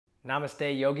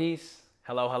Namaste, yogis.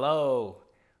 Hello, hello.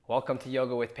 Welcome to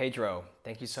Yoga with Pedro.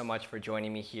 Thank you so much for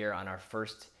joining me here on our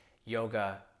first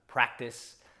yoga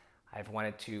practice. I've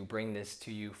wanted to bring this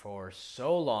to you for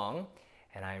so long,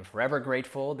 and I'm forever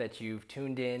grateful that you've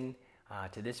tuned in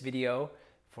to this video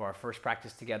for our first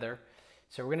practice together.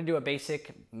 So we're going to do a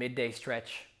basic midday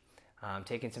stretch,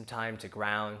 taking some time to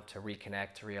ground, to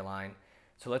reconnect, to realign.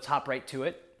 So let's hop right to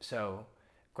it. So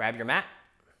grab your mat.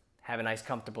 Have a nice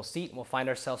comfortable seat, and we'll find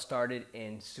ourselves started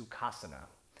in Sukhasana.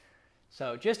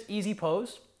 So just easy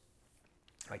pose,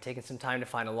 by taking some time to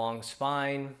find a long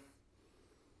spine,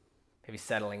 maybe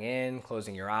settling in,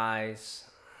 closing your eyes.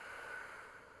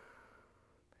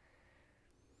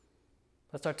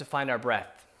 Let's start to find our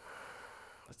breath.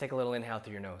 Let's take a little inhale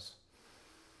through your nose.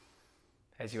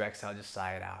 As you exhale, just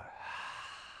sigh it out.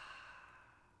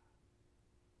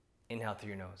 Inhale through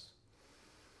your nose.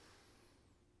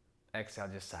 Exhale,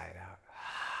 just sigh it out.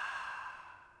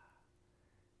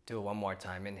 Do it one more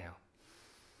time. Inhale.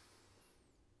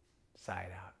 Sigh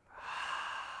it out.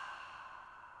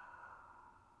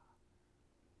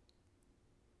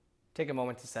 Take a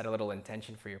moment to set a little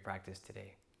intention for your practice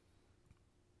today.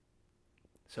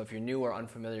 So if you're new or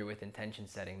unfamiliar with intention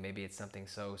setting, maybe it's something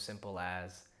so simple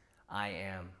as I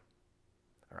am,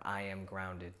 or I am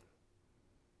grounded.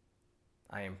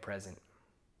 I am present.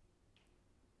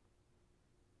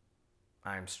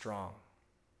 I am strong.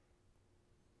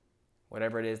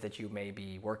 Whatever it is that you may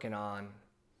be working on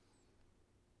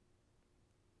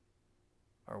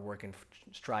or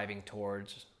striving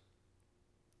towards,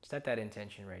 set that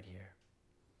intention right here.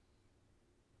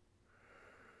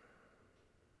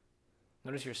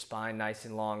 Notice your spine nice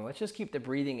and long. Let's just keep the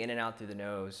breathing in and out through the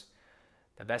nose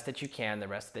the best that you can the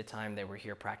rest of the time that we're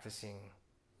here practicing.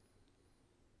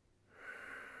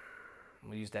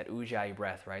 We'll use that ujjayi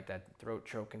breath, right? That throat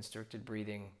choke constricted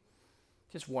breathing,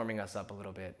 just warming us up a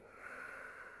little bit.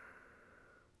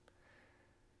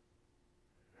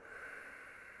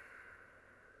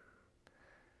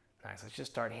 Nice. Let's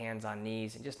just start hands on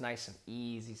knees and just nice and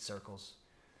easy circles.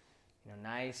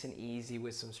 Nice and easy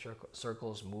with some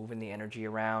circles, moving the energy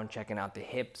around, checking out the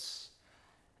hips,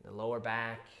 the lower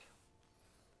back,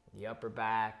 the upper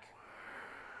back,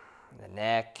 the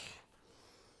neck.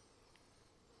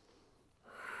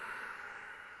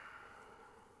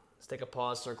 Let's take a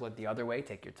pause, circle it the other way,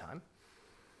 take your time.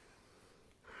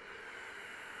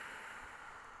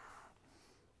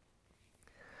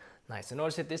 Nice. So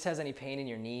notice if this has any pain in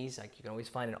your knees, like you can always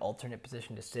find an alternate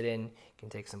position to sit in. You can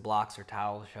take some blocks or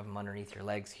towels, shove them underneath your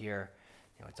legs here.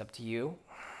 It's up to you.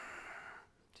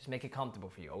 Just make it comfortable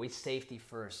for you. Always safety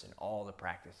first in all the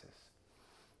practices.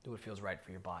 Do what feels right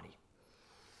for your body.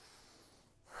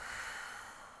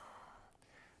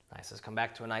 Nice. Let's come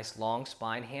back to a nice long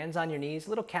spine. Hands on your knees,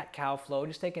 little cat-cow flow.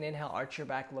 Just take an inhale, arch your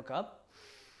back, look up.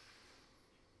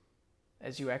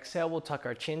 As you exhale, we'll tuck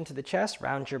our chin to the chest,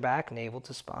 round your back, navel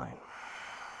to spine.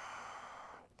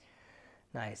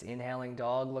 Nice. Inhaling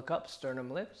dog, look up,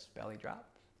 sternum lifts, belly drop.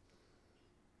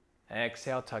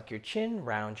 Exhale, tuck your chin,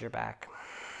 round your back.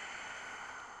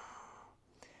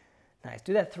 Nice.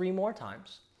 Do that 3 more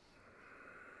times.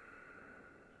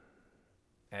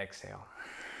 Exhale.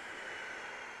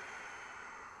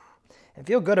 And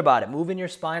feel good about it. Moving your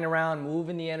spine around,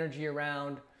 moving the energy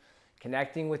around,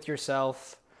 connecting with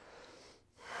yourself.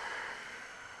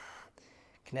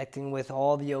 Connecting with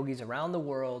all the yogis around the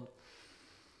world,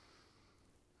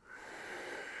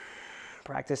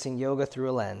 practicing yoga through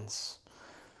a lens.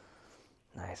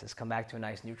 Nice. Let's come back to a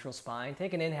nice neutral spine.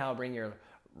 Take an inhale, bring your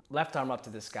left arm up to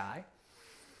the sky.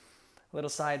 A little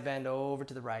side bend over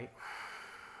to the right.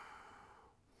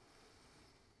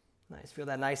 Nice. Feel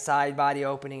that nice side body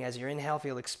opening. As you inhale,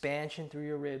 feel expansion through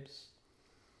your ribs.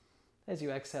 As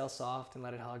you exhale, soft and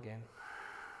let it hug in.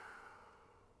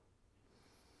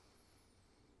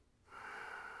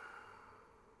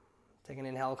 Take an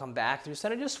inhale, come back through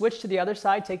center. Just switch to the other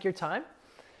side. Take your time.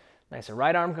 Nice. So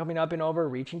right arm coming up and over,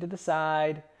 reaching to the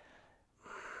side.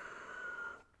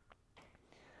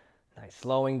 Nice.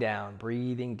 Slowing down,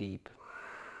 breathing deep.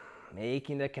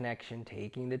 Making the connection,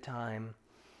 taking the time.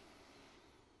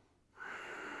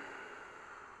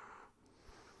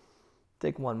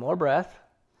 Take one more breath.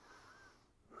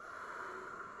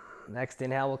 Next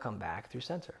inhale, we'll come back through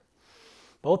center.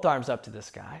 Both arms up to the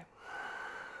sky.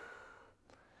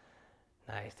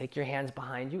 Nice. Take your hands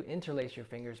behind you, interlace your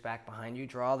fingers back behind you,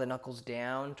 draw the knuckles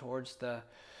down towards the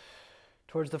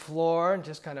floor, and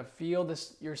just kind of feel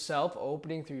this yourself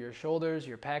opening through your shoulders,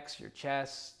 your pecs, your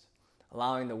chest,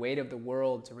 allowing the weight of the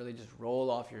world to really just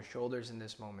roll off your shoulders in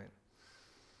this moment.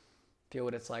 Feel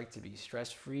what it's like to be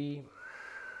stress-free,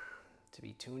 to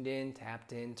be tuned in,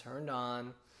 tapped in, turned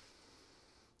on,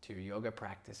 to to your yoga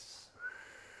practice.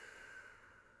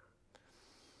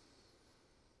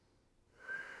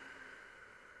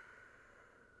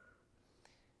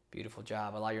 Beautiful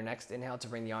job. Allow your next inhale to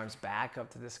bring the arms back up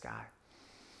to the sky.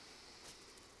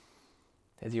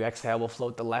 As you exhale, we'll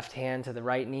float the left hand to the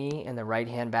right knee and the right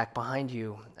hand back behind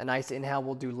you. A nice inhale,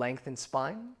 we'll do lengthened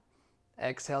spine.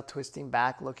 Exhale, twisting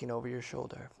back, looking over your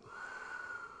shoulder.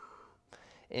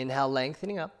 Inhale,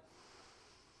 lengthening up.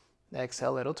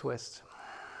 Exhale, little twist.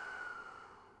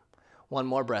 One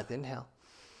more breath, inhale.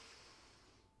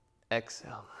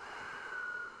 Exhale.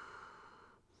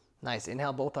 Nice,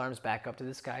 inhale, both arms back up to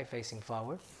the sky, facing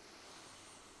forward.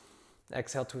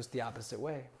 Exhale, twist the opposite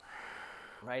way.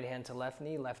 Right hand to left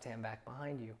knee, left hand back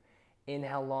behind you.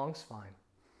 Inhale, long spine.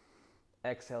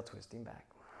 Exhale, twisting back.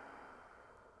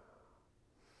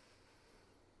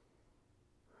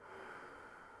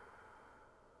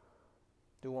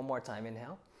 Do one more time,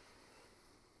 inhale.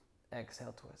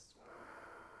 Exhale, twist.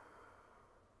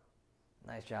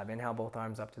 Nice job, inhale, both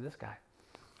arms up to the sky.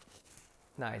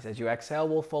 Nice, as you exhale,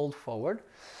 we'll fold forward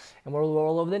and we'll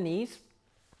roll over the knees.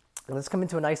 And let's come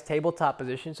into a nice tabletop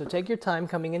position. So take your time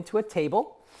coming into a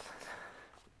table.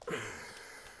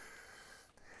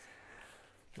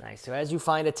 Nice, so as you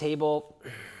find a table,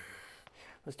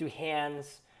 let's do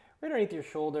hands right underneath your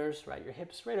shoulders, right, your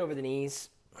hips right over the knees.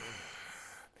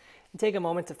 And take a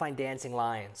moment to find dancing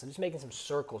lions. So just making some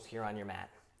circles here on your mat.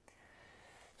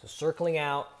 So circling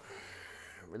out,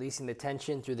 releasing the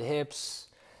tension through the hips.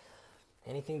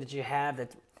 Anything that you have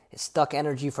that is stuck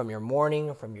energy from your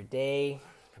morning, from your day,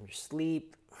 from your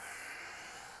sleep.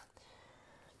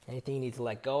 Anything you need to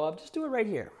let go of, just do it right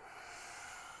here.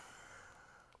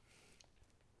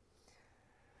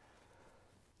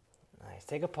 Nice.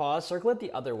 Take a pause, circle it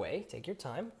the other way. Take your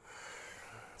time.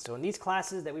 So in these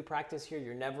classes that we practice here,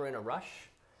 you're never in a rush.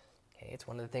 Okay, it's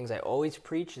one of the things I always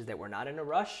preach is that we're not in a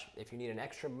rush. If you need an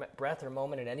extra breath or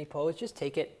moment in any pose, just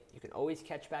take it. You can always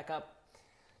catch back up.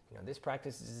 You know, this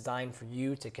practice is designed for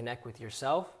you to connect with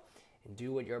yourself and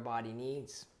do what your body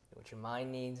needs, what your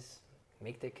mind needs.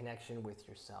 Make the connection with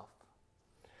yourself.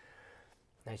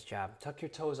 Nice job. Tuck your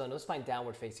toes on. Let's find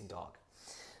downward facing dog.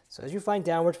 So as you find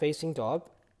downward facing dog,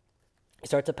 you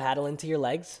start to paddle into your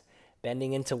legs,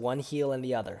 bending into one heel and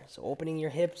the other. So opening your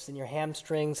hips and your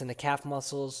hamstrings and the calf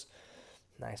muscles.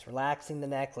 Nice. Relaxing the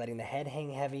neck, letting the head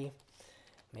hang heavy.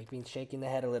 Maybe shaking the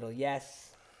head a little, yes.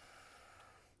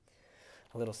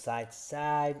 A little side to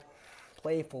side.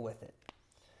 Playful with it.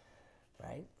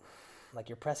 Right? Like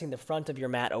you're pressing the front of your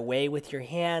mat away with your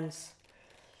hands.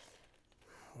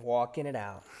 Walking it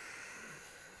out.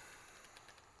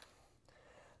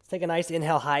 Let's take a nice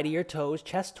inhale high to your toes,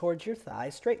 chest towards your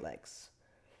thighs, straight legs.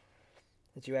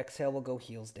 As you exhale, we'll go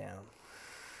heels down.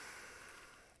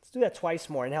 Let's do that twice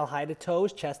more. Inhale high to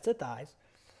toes, chest to thighs.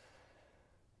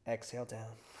 Exhale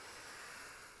down.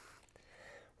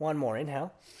 One more.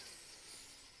 Inhale.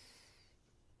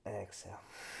 Exhale.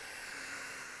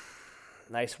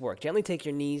 Nice work. Gently take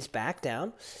your knees back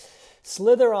down.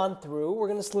 Slither on through. We're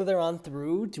going to slither on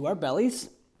through to our bellies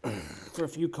for a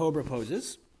few cobra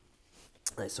poses.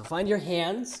 All right, so find your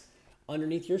hands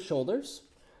underneath your shoulders,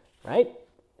 right?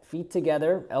 Feet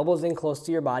together, elbows in close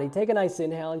to your body. Take a nice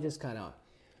inhale and just kind of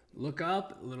look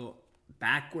up, a little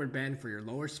backward bend for your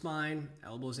lower spine.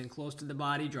 Elbows in close to the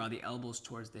body. Draw the elbows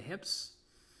towards the hips.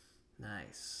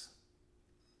 Nice.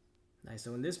 Nice.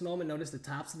 So in this moment, notice the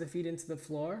tops of the feet into the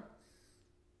floor.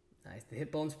 Nice. The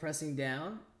hip bones pressing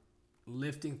down,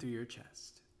 lifting through your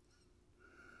chest.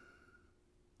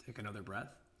 Take another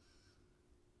breath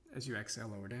as you exhale,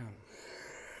 lower down.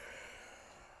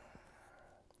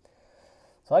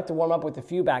 So I like to warm up with a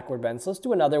few backward bends. So let's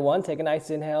do another one. Take a nice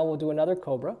inhale. We'll do another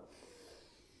cobra.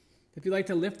 If you like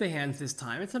to lift the hands this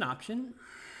time, it's an option.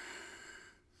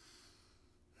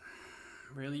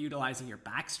 Really utilizing your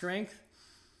back strength.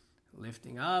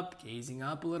 Lifting up, gazing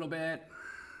up a little bit.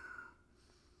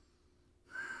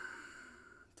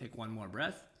 Take one more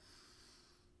breath.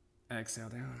 Exhale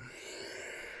down.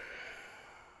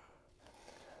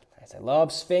 Nice. I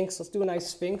love Sphinx. Let's do a nice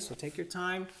Sphinx. So take your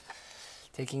time.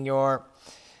 Taking your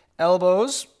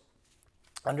elbows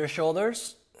under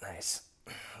shoulders. Nice.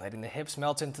 Letting the hips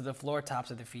melt into the floor,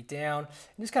 tops of the feet down.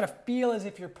 And just kind of feel as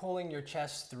if you're pulling your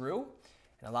chest through.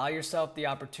 And allow yourself the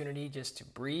opportunity just to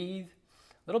breathe.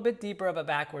 A little bit deeper of a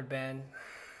backward bend.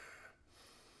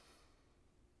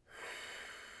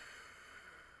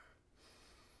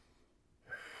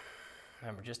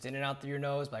 Remember, just in and out through your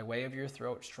nose by way of your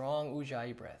throat. Strong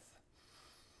Ujjayi breath.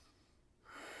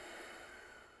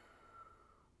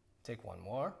 Take one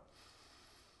more.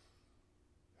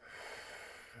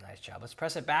 Nice job. Let's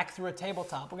press it back through a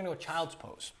tabletop. We're going to do a child's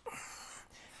pose.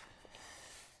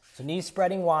 So knees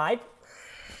spreading wide.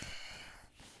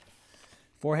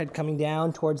 Forehead coming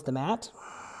down towards the mat.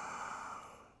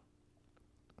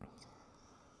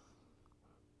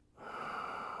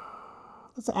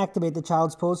 Let's activate the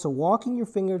child's pose. So walking your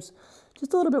fingers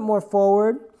just a little bit more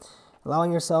forward,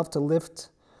 allowing yourself to lift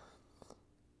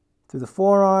through the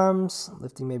forearms,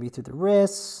 lifting maybe through the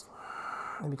wrists,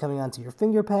 maybe coming onto your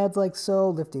finger pads like so,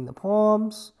 lifting the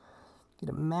palms. Get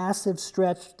a massive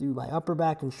stretch through my upper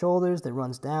back and shoulders that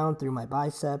runs down through my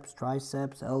biceps,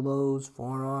 triceps, elbows,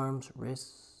 forearms,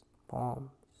 wrists, palms.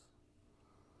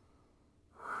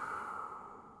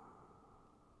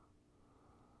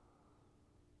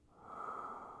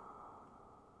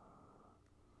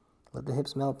 Let the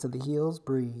hips melt to the heels.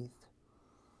 Breathe.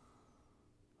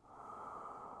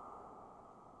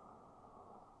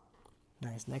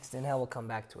 Nice. Next inhale, we'll come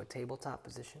back to a tabletop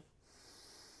position.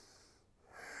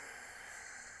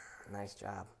 Nice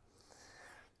job.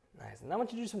 Nice. And I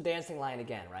want you to do some dancing line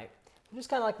again, right? Just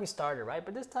kind of like we started, right?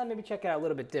 But this time maybe check it out a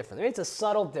little bit different. Maybe it's a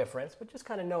subtle difference, but just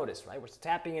kind of notice, right? We're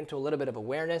tapping into a little bit of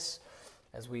awareness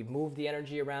as we move the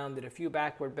energy around, did a few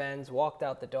backward bends, walked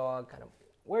out the dog, kind of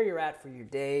where you're at for your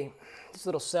day. Just a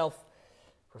little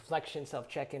self-reflection,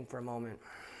 self-check-in for a moment.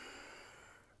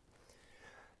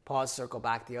 Pause, circle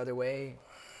back the other way.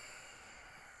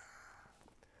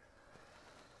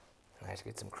 Nice,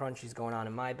 get some crunchies going on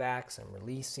in my back, some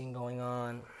releasing going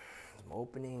on, some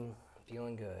opening,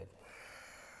 feeling good.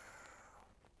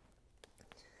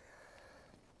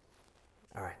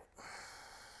 All right. I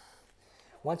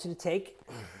want you to take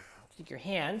your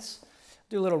hands,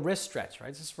 do a little wrist stretch, right?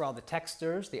 This is for all the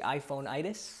texters, the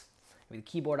iPhone-itis, maybe the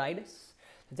keyboard-itis.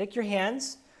 So take your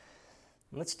hands,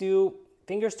 and let's do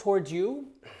fingers towards you,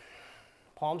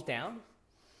 palms down.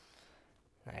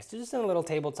 Nice. So just in a little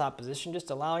tabletop position,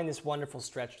 just allowing this wonderful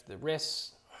stretch to the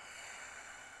wrists.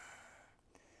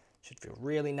 Should feel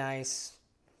really nice.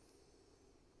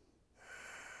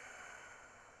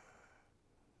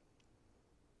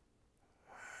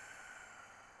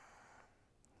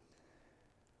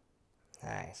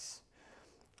 Nice.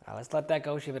 All right, let's let that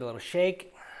go. Give it a little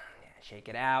shake. Yeah, shake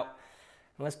it out.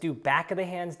 And let's do back of the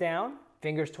hands down,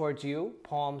 fingers towards you,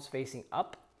 palms facing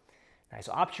up. Nice.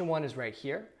 So option 1 is right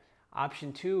here.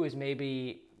 Option 2 is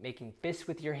maybe making fists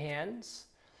with your hands.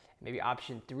 Maybe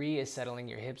option 3 is settling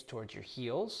your hips towards your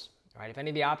heels. All right, if any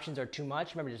of the options are too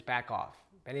much, remember, just back off.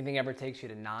 If anything ever takes you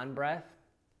to non-breath,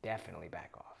 definitely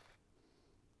back off.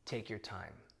 Take your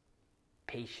time.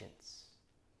 Patience.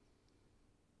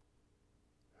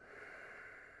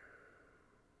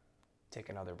 Take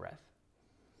another breath.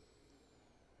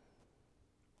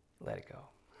 Let it go.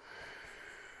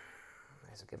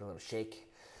 Nice, so give it a little shake.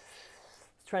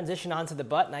 Let's transition onto the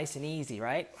butt, nice and easy,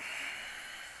 right?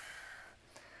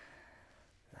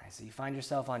 Nice, so you find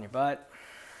yourself on your butt.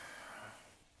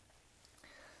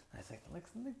 Nice,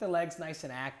 like the legs nice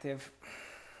and active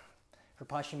for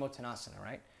Paschimottanasana,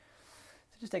 right?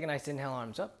 So just take a nice inhale,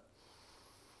 arms up.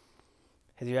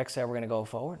 As you exhale, we're going to go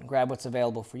forward and grab what's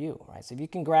available for you, right? So if you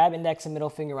can grab index and middle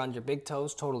finger on your big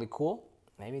toes, totally cool.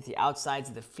 Maybe the outsides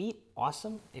of the feet,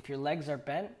 awesome. If your legs are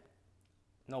bent,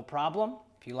 no problem.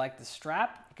 If you like the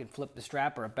strap, you can flip the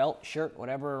strap or a belt, shirt,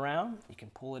 whatever around. You can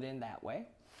pull it in that way.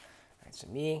 All right, so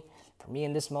for me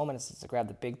in this moment, it's to grab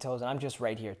the big toes, and I'm just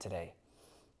right here today,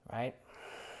 right?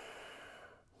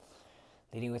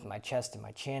 Leading with my chest and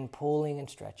my chin, pulling and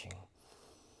stretching.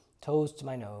 Toes to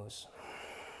my nose.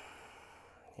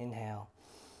 Inhale.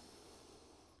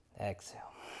 Exhale.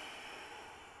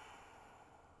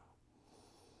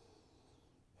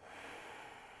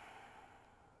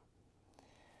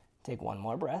 Take one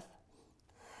more breath.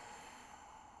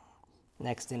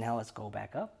 Next inhale, let's go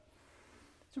back up.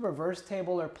 It's a reverse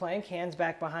table or plank, hands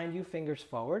back behind you, fingers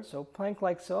forward. So plank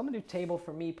like so. I'm going to do table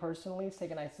for me personally. Let's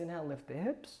take a nice inhale, lift the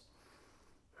hips.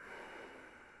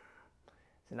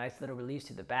 It's a nice little release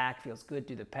to the back. Feels good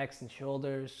through the pecs and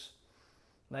shoulders.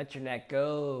 Let your neck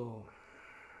go.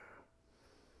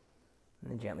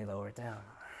 And then gently lower it down.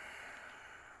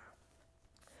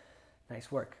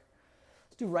 Nice work.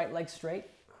 Let's do right leg straight,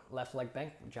 left leg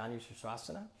bent, Janu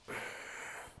Sirsasana. All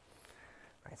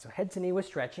right, so head to knee with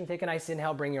stretching. Take a nice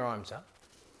inhale, bring your arms up.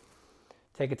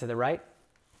 Take it to the right,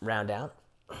 round down,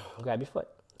 grab your foot.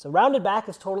 So rounded back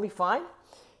is totally fine.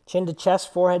 Chin to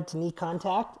chest, forehead to knee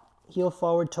contact, heel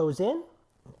forward, toes in,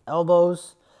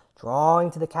 elbows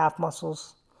drawing to the calf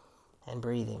muscles, and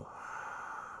breathing.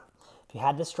 If you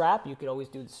had the strap, you could always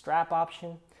do the strap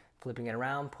option, flipping it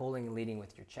around, pulling and leading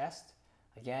with your chest.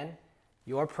 Again,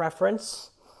 your preference.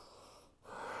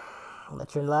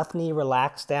 Let your left knee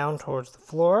relax down towards the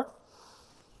floor.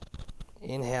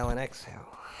 Inhale and exhale.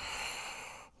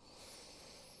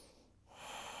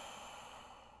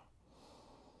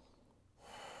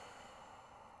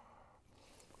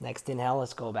 Next inhale,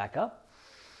 let's go back up.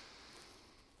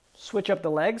 Switch up the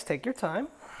legs, take your time.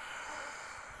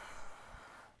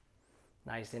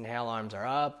 Nice inhale, arms are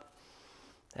up.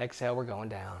 Exhale, we're going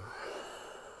down.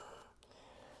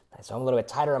 Nice. So I'm a little bit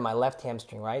tighter on my left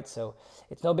hamstring, right? So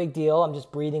it's no big deal. I'm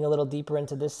just breathing a little deeper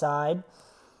into this side.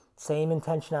 Same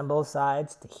intention on both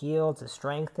sides, to heal, to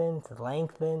strengthen, to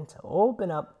lengthen, to open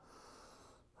up.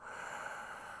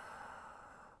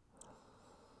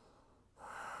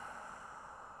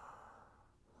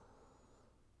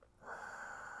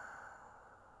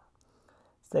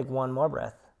 Let's take one more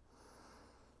breath.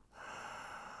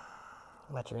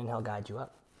 Let your inhale guide you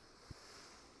up.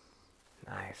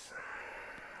 Nice.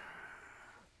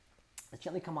 Let's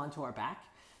gently come onto our back.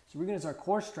 So we're going to use our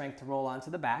core strength to roll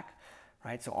onto the back,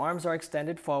 right? So arms are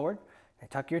extended forward. And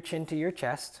tuck your chin to your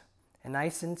chest. And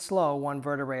nice and slow, one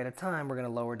vertebrae at a time, we're going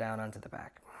to lower down onto the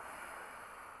back.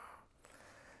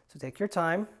 So take your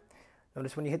time.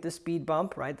 Notice when you hit the speed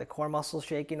bump, right? The core muscle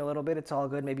shaking a little bit. It's all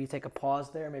good. Maybe you take a pause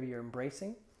there. Maybe you're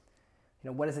embracing.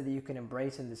 What is it that you can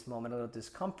embrace in this moment? A little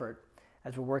discomfort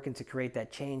as we're working to create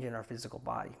that change in our physical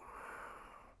body.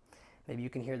 Maybe you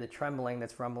can hear the trembling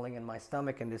that's rumbling in my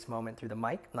stomach in this moment through the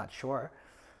mic. I'm not sure.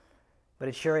 But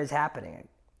it sure is happening.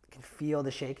 I can feel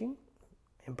the shaking,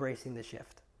 embracing the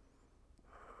shift.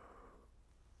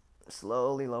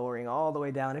 Slowly lowering all the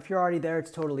way down. If you're already there,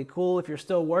 it's totally cool. If you're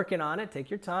still working on it, take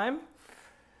your time.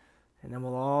 And then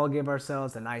we'll all give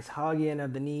ourselves a nice hug in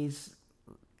of the knees,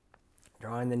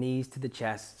 drawing the knees to the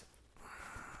chest.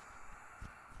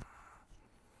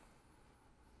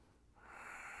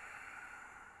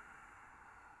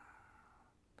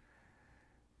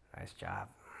 Nice job.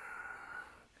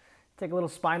 Take a little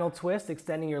spinal twist,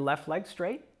 extending your left leg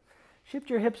straight.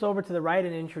 Shift your hips over to the right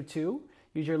an inch or two.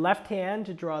 Use your left hand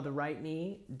to draw the right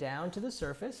knee down to the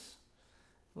surface.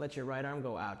 Let your right arm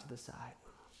go out to the side.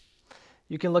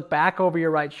 You can look back over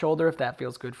your right shoulder if that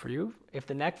feels good for you. If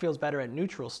the neck feels better at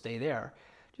neutral, stay there.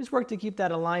 Just work to keep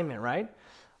that alignment, right?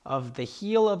 Of the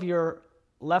heel of your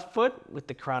left foot with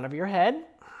the crown of your head,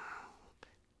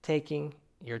 taking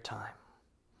your time.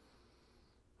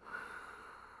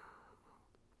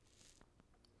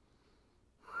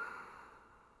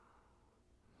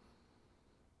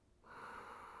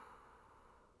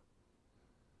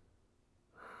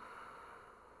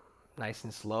 Nice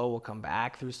and slow, we'll come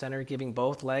back through center, giving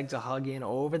both legs a hug in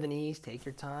over the knees. Take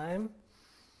your time.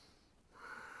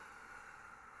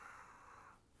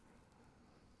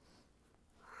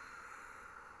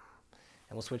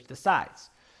 And we'll switch the sides.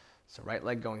 So right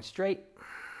leg going straight.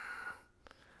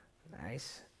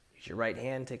 Nice. Use your right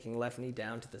hand, taking left knee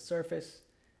down to the surface,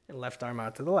 and left arm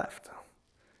out to the left.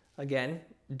 Again,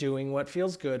 doing what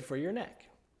feels good for your neck.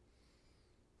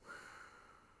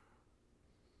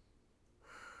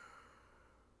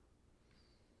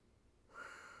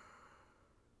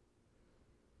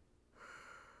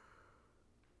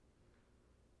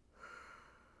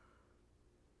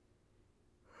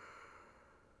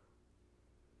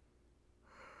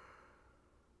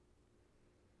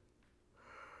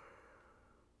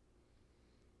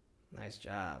 Nice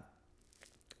job.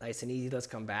 Nice and easy. Let's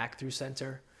come back through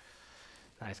center.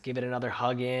 Nice. Give it another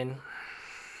hug in.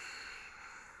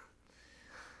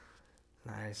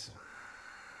 Nice.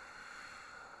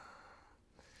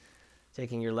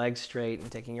 Taking your legs straight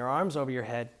and taking your arms over your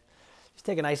head. Just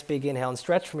take a nice big inhale and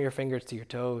stretch from your fingers to your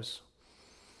toes.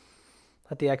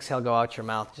 Let the exhale go out your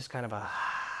mouth. Just kind of a...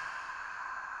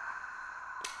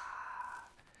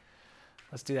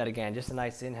 Let's do that again. Just a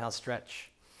nice inhale, stretch.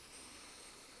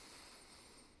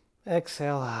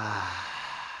 Exhale.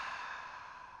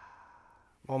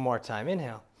 One more time.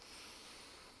 Inhale.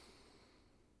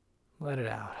 Let it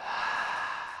out.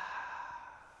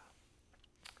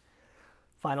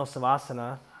 Final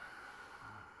Savasana.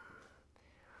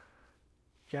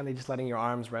 Gently just letting your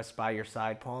arms rest by your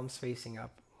side, palms facing up.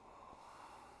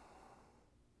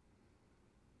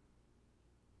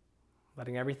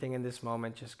 Letting everything in this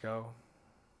moment just go.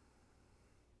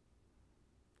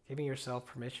 Giving yourself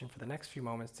permission for the next few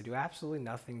moments to do absolutely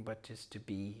nothing but just to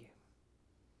be.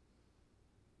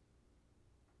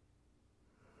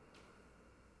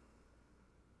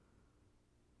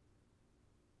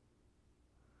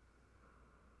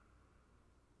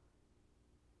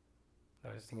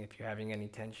 Noticing if you're having any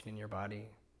tension in your body,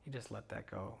 you just let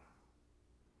that go.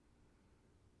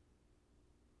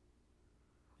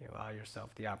 You allow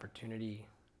yourself the opportunity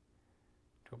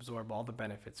to absorb all the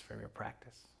benefits from your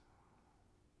practice.